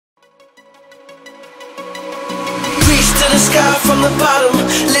sky from the bottom,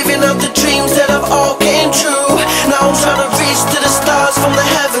 living out the dreams that have all came true. Now I'm trying to reach to the stars from the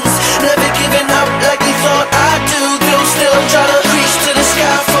heavens, never giving up like you thought I'd do. Though still I'm trying to